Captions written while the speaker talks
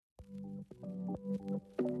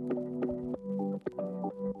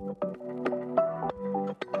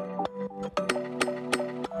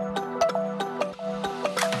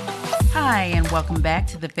Hi, and welcome back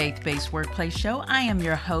to the Faith-Based Workplace Show. I am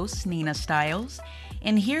your host, Nina Stiles,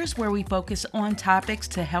 and here's where we focus on topics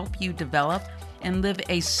to help you develop and live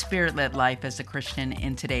a spirit-led life as a Christian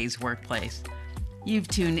in today's workplace. You've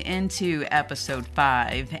tuned into episode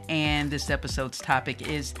 5, and this episode's topic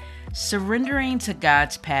is surrendering to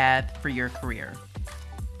God's path for your career.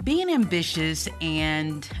 Being ambitious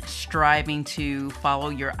and striving to follow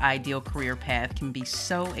your ideal career path can be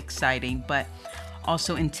so exciting, but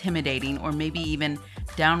also intimidating, or maybe even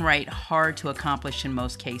downright hard to accomplish in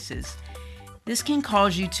most cases. This can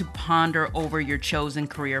cause you to ponder over your chosen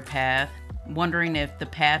career path, wondering if the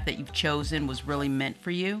path that you've chosen was really meant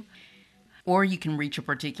for you. Or you can reach a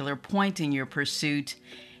particular point in your pursuit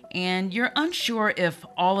and you're unsure if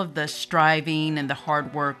all of the striving and the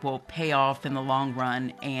hard work will pay off in the long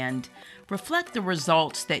run and reflect the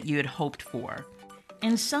results that you had hoped for.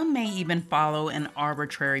 And some may even follow an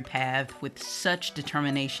arbitrary path with such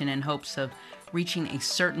determination in hopes of reaching a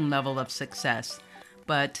certain level of success.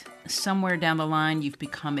 But somewhere down the line, you've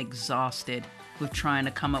become exhausted with trying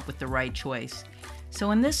to come up with the right choice.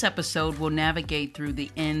 So in this episode, we'll navigate through the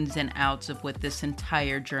ins and outs of what this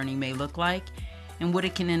entire journey may look like and what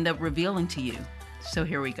it can end up revealing to you. So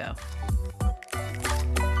here we go.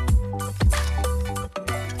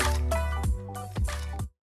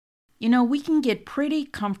 You know, we can get pretty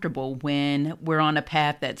comfortable when we're on a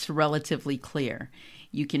path that's relatively clear.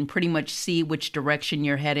 You can pretty much see which direction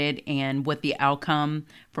you're headed and what the outcome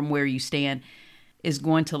from where you stand is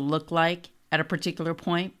going to look like at a particular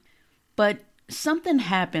point. But something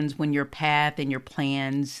happens when your path and your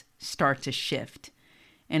plans start to shift.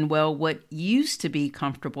 And well, what used to be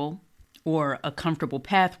comfortable or a comfortable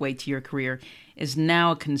pathway to your career is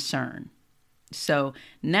now a concern. So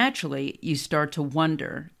naturally, you start to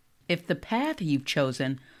wonder if the path you've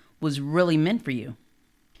chosen was really meant for you.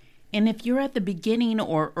 And if you're at the beginning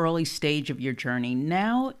or early stage of your journey,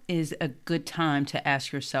 now is a good time to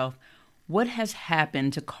ask yourself, what has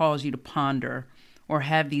happened to cause you to ponder or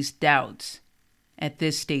have these doubts at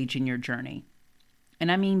this stage in your journey?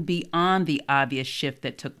 And I mean beyond the obvious shift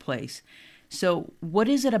that took place. So what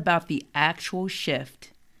is it about the actual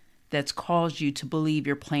shift that's caused you to believe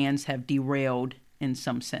your plans have derailed in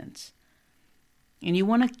some sense? And you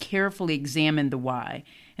want to carefully examine the why,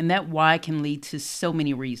 and that why can lead to so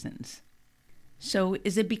many reasons. So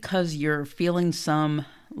is it because you're feeling some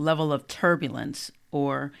level of turbulence,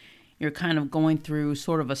 or you're kind of going through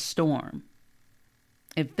sort of a storm?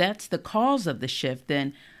 If that's the cause of the shift,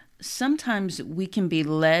 then sometimes we can be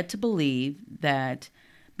led to believe that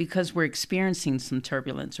because we're experiencing some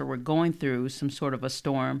turbulence or we're going through some sort of a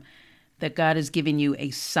storm, that God is giving you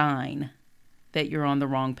a sign that you're on the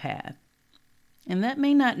wrong path. And that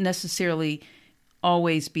may not necessarily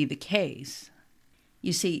always be the case.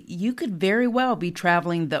 You see, you could very well be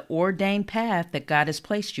traveling the ordained path that God has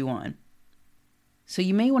placed you on. So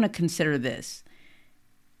you may want to consider this.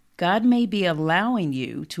 God may be allowing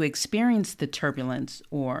you to experience the turbulence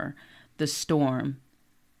or the storm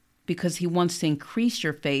because He wants to increase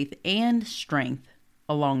your faith and strength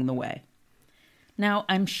along the way. Now,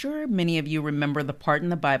 I'm sure many of you remember the part in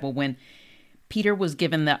the Bible when Peter was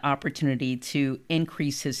given the opportunity to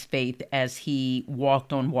increase his faith as he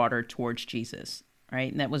walked on water towards Jesus,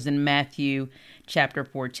 right? And that was in Matthew chapter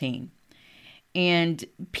 14. And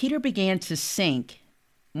Peter began to sink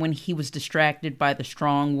when he was distracted by the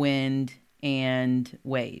strong wind and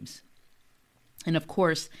waves. And of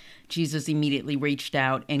course, Jesus immediately reached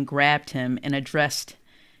out and grabbed him and addressed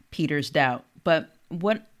Peter's doubt. But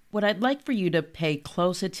what I'd like for you to pay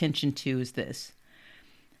close attention to is this.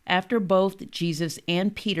 After both Jesus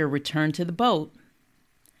and Peter returned to the boat,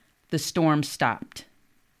 the storm stopped.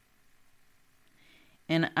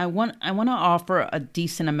 And I want to offer a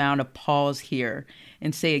decent amount of pause here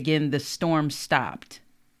and say again, the storm stopped.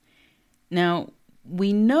 Now,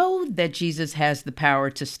 we know that Jesus has the power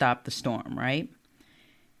to stop the storm, right?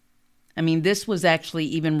 I mean, this was actually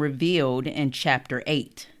even revealed in chapter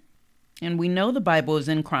 8. And we know the Bible is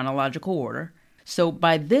in chronological order. So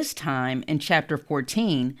by this time in chapter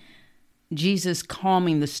 14, Jesus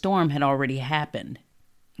calming the storm had already happened.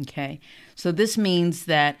 Okay, so this means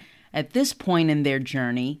that at this point in their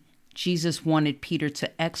journey, Jesus wanted Peter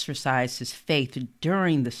to exercise his faith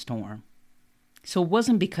during the storm. So it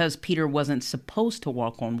wasn't because Peter wasn't supposed to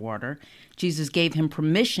walk on water. Jesus gave him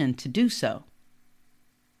permission to do so.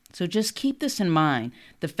 So just keep this in mind.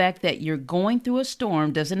 The fact that you're going through a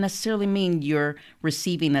storm doesn't necessarily mean you're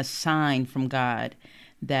receiving a sign from God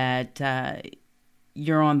that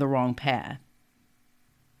you're on the wrong path.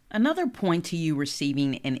 Another point to you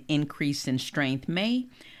receiving an increase in strength may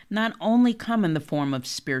not only come in the form of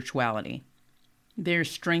spirituality.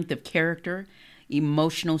 There's strength of character,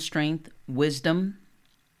 emotional strength, wisdom,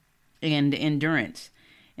 and endurance.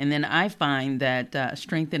 And then I find that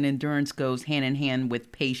strength and endurance goes hand in hand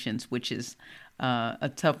with patience, which is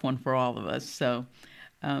a tough one for all of us.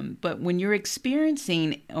 But when you're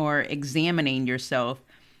experiencing or examining yourself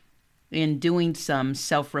and doing some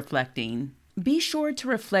self-reflecting, be sure to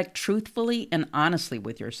reflect truthfully and honestly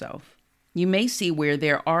with yourself. You may see where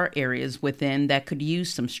there are areas within that could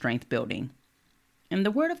use some strength building. And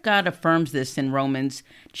the Word of God affirms this in Romans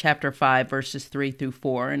chapter 5, verses 3 through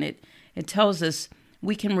 4. And it tells us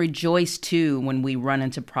we can rejoice too when we run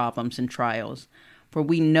into problems and trials, for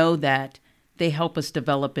we know that they help us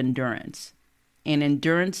develop endurance. And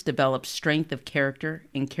endurance develops strength of character,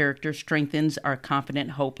 and character strengthens our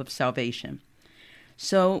confident hope of salvation.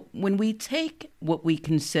 So when we take what we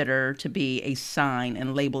consider to be a sign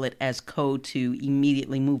and label it as code to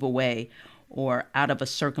immediately move away or out of a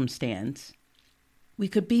circumstance, we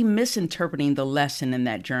could be misinterpreting the lesson in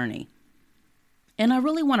that journey. And I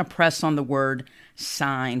really want to press on the word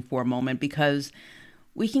sign for a moment, because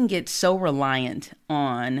we can get so reliant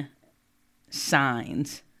on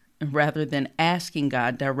signs rather than asking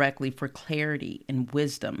God directly for clarity and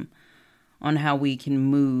wisdom on how we can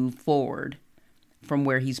move forward from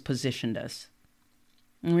where He's positioned us.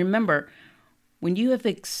 And remember, when you have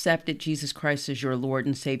accepted Jesus Christ as your Lord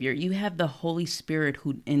and Savior, you have the Holy Spirit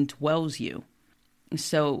who indwells you.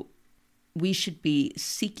 So we should be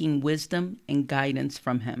seeking wisdom and guidance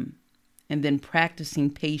from Him. And then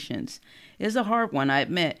practicing patience is a hard one, I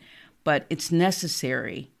admit, but it's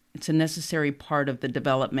necessary. It's a necessary part of the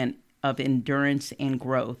development of endurance and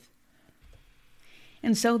growth.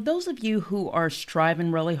 And so those of you who are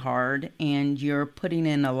striving really hard and you're putting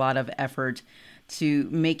in a lot of effort to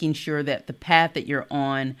making sure that the path that you're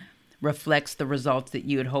on reflects the results that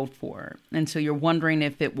you had hoped for. And so you're wondering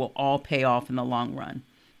if it will all pay off in the long run.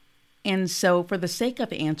 And so for the sake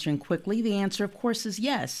of answering quickly, the answer, of course, is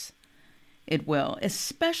yes, it will,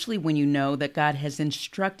 especially when you know that God has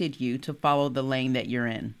instructed you to follow the lane that you're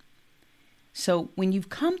in. So when you've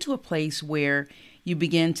come to a place where you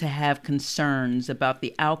begin to have concerns about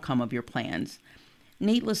the outcome of your plans,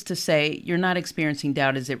 needless to say, you're not experiencing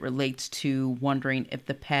doubt as it relates to wondering if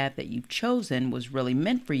the path that you've chosen was really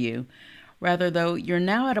meant for you. Rather, though, you're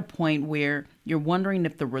now at a point where you're wondering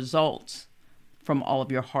if the results from all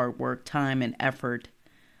of your hard work, time, and effort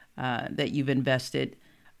that you've invested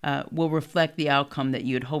will reflect the outcome that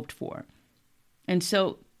you had hoped for. And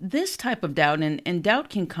so this type of doubt, and doubt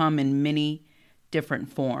can come in many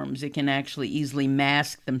different forms. It can actually easily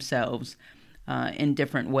mask themselves in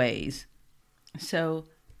different ways. So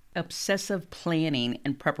obsessive planning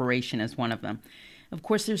and preparation is one of them. Of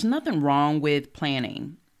course, there's nothing wrong with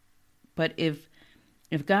planning, but if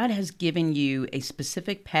God has given you a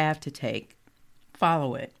specific path to take,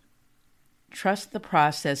 follow it. Trust the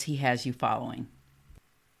process He has you following.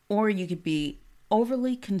 Or you could be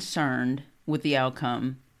overly concerned with the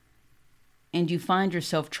outcome, and you find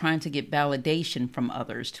yourself trying to get validation from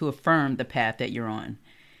others to affirm the path that you're on.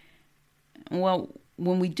 Well,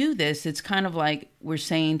 when we do this, it's kind of like we're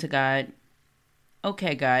saying to God,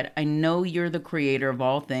 okay, God, I know you're the creator of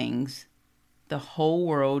all things. The whole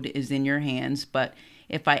world is in your hands. But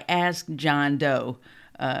if I ask John Doe,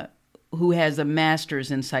 who has a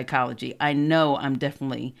master's in psychology, I know I'm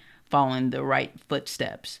definitely following the right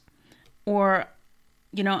footsteps. Or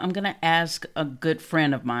I'm going to ask a good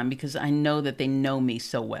friend of mine because I know that they know me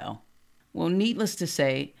so well. Well, needless to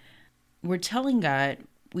say, we're telling God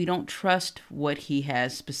we don't trust what He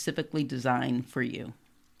has specifically designed for you.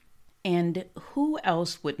 And who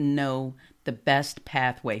else would know the best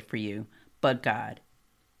pathway for you but God?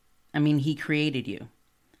 I mean, He created you.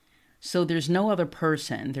 So there's no other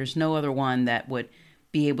person, there's no other one that would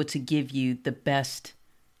be able to give you the best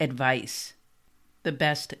advice, the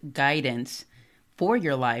best guidance for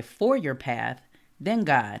your life, for your path, than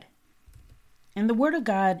God. And the Word of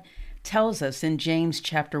God tells us in James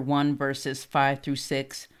chapter 1, verses 5 through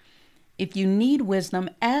 6, if you need wisdom,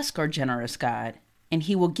 ask our generous God, and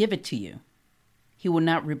He will give it to you. He will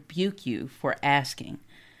not rebuke you for asking.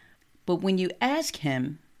 But when you ask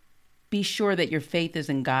Him, be sure that your faith is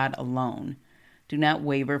in God alone. Do not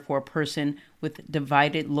waver, for a person with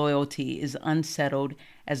divided loyalty is unsettled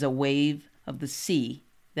as a wave of the sea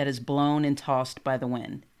that is blown and tossed by the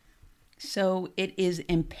wind. So it is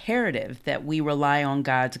imperative that we rely on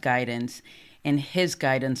God's guidance and His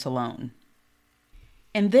guidance alone.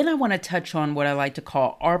 And then I want to touch on what I like to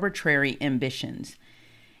call arbitrary ambitions.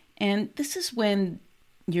 And this is when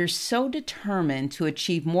you're so determined to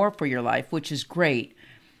achieve more for your life, which is great,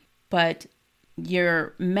 but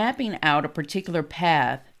you're mapping out a particular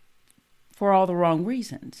path for all the wrong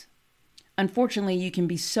reasons. Unfortunately, you can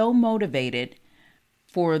be so motivated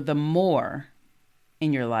for the more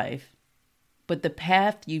in your life, but the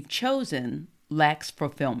path you've chosen lacks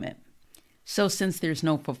fulfillment. So since there's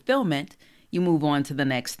no fulfillment, you move on to the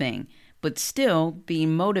next thing, but still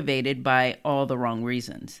being motivated by all the wrong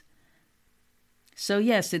reasons. So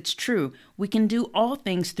yes, it's true. We can do all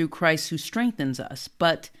things through Christ who strengthens us,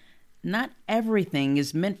 but not everything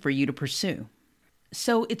is meant for you to pursue.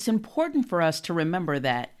 So it's important for us to remember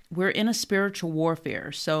that we're in a spiritual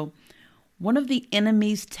warfare. So one of the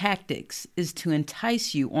enemy's tactics is to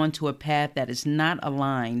entice you onto a path that is not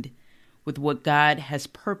aligned with what God has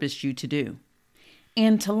purposed you to do.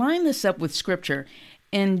 And to line this up with scripture,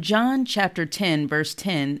 in John chapter 10, verse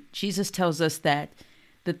 10, Jesus tells us that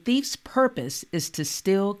the thief's purpose is to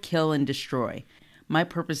steal, kill, and destroy. My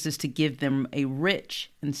purpose is to give them a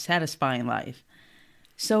rich and satisfying life.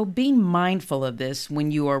 So being mindful of this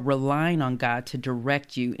when you are relying on God to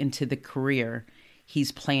direct you into the career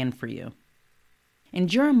He's planned for you. And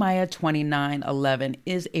Jeremiah 29:11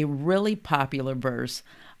 is a really popular verse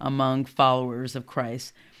among followers of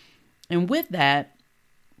Christ. And with that,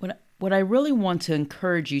 what I really want to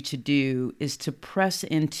encourage you to do is to press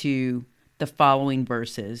into the following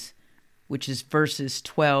verses, which is verses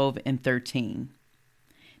 12 and 13.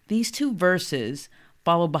 These two verses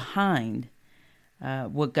follow behind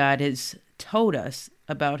what God has told us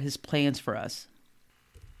about His plans for us.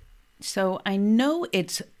 So I know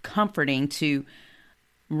it's comforting to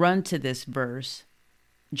run to this verse,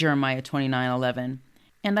 Jeremiah 29:11,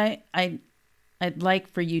 and I'd like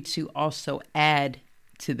for you to also add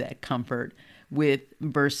to that comfort with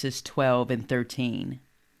verses 12 and 13.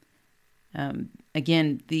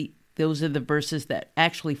 Again, those are the verses that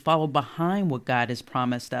actually follow behind what God has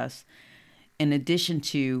promised us, in addition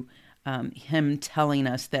to Him telling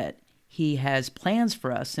us that He has plans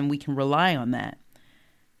for us and we can rely on that,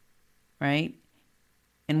 right?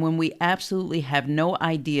 And when we absolutely have no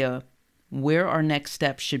idea where our next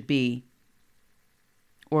step should be,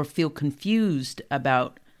 or feel confused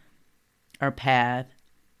about our path,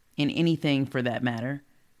 in anything for that matter,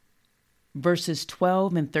 verses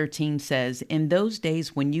 12 and 13 says, "In those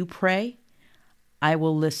days when you pray, I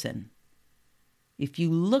will listen. If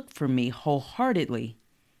you look for me wholeheartedly,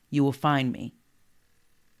 you will find me."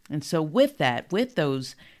 And so with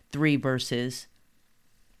those three verses,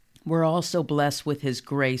 we're also blessed with His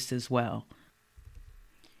grace as well.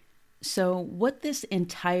 So what this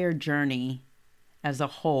entire journey as a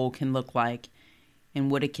whole can look like,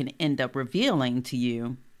 and what it can end up revealing to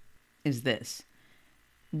you, is this.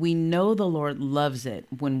 We know the Lord loves it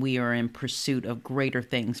when we are in pursuit of greater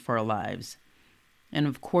things for our lives. And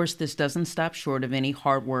of course, this doesn't stop short of any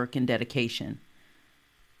hard work and dedication.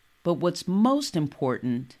 But what's most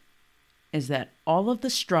important is that all of the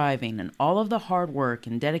striving and all of the hard work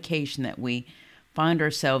and dedication that we find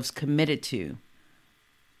ourselves committed to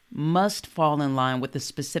must fall in line with the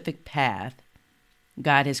specific path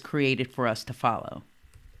God has created for us to follow.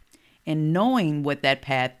 And knowing what that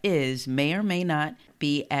path is may or may not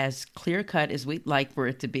be as clear-cut as we'd like for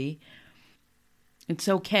it to be. It's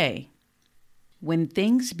okay. When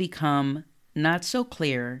things become not so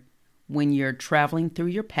clear, when you're traveling through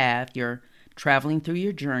your path, you're traveling through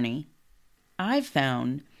your journey, I've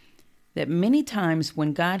found that many times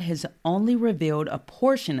when God has only revealed a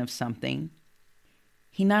portion of something,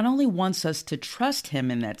 He not only wants us to trust Him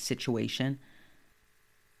in that situation,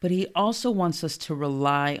 but He also wants us to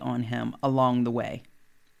rely on Him along the way.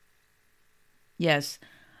 Yes,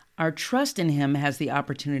 our trust in Him has the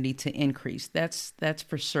opportunity to increase. That's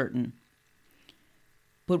for certain.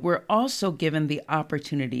 But we're also given the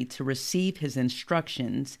opportunity to receive His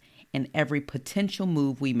instructions in every potential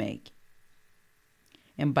move we make.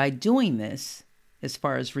 And by doing this, as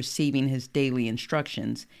far as receiving His daily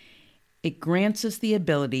instructions, it grants us the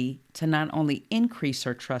ability to not only increase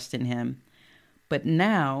our trust in Him, but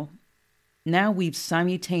now we've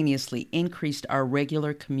simultaneously increased our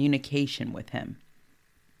regular communication with Him.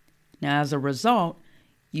 Now, as a result,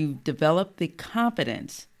 you've developed the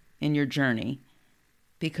confidence in your journey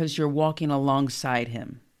because you're walking alongside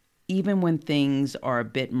Him, even when things are a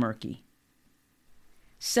bit murky.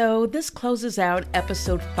 So this closes out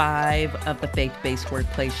episode 5 of the Faith-Based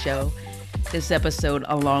Workplace Show. This episode,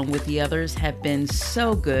 along with the others, have been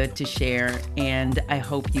so good to share, and I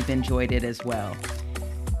hope you've enjoyed it as well.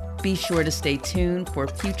 Be sure to stay tuned for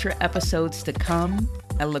future episodes to come.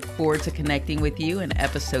 I look forward to connecting with you in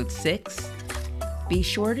episode 6. Be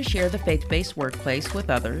sure to share the Faith-Based Workplace with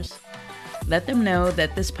others. Let them know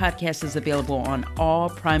that this podcast is available on all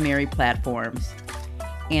primary platforms.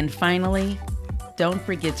 And finally, don't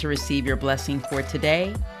forget to receive your blessing for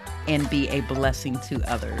today and be a blessing to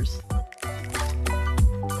others.